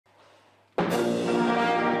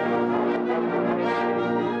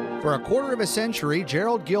For a quarter of a century,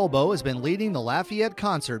 Gerald Guilbeaux has been leading the Lafayette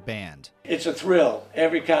Concert Band. It's a thrill,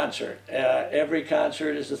 every concert. Every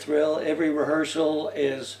concert is a thrill. Every rehearsal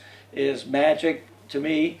is magic to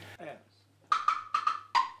me.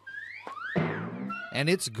 And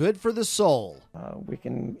it's good for the soul. We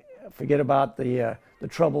can forget about the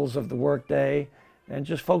troubles of the workday and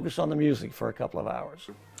just focus on the music for a couple of hours.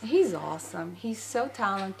 He's awesome. He's so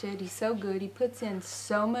talented. He's so good. He puts in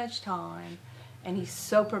so much time, and he's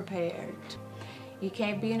so prepared. You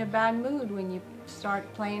can't be in a bad mood when you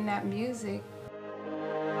start playing that music.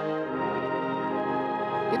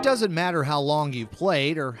 It doesn't matter how long you've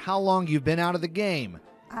played or how long you've been out of the game.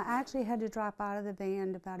 I actually had to drop out of the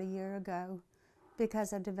band about a year ago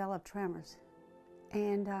because I developed tremors.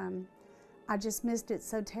 And I just missed it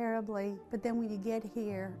so terribly. But then when you get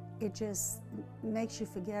here, it just makes you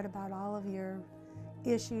forget about all of your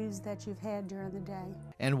issues that you've had during the day.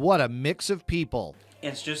 And what a mix of people.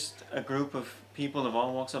 It's just a group of people of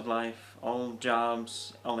all walks of life, all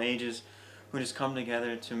jobs, all ages, who just come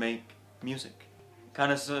together to make music.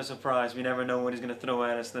 Kind of a surprise. We never know what he's going to throw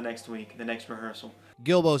at us the next week, the next rehearsal.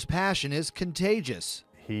 Guilbeaux's passion is contagious.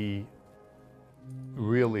 He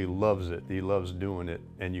really loves it. He loves doing it,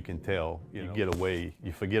 and you can tell. You get away,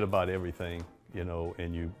 you forget about everything,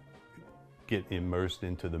 and you get immersed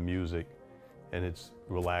into the music, and it's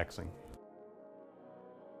relaxing.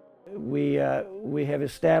 We have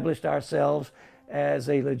established ourselves as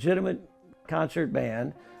a legitimate concert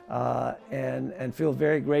band and feel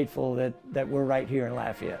very grateful that we're right here in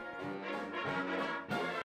Lafayette.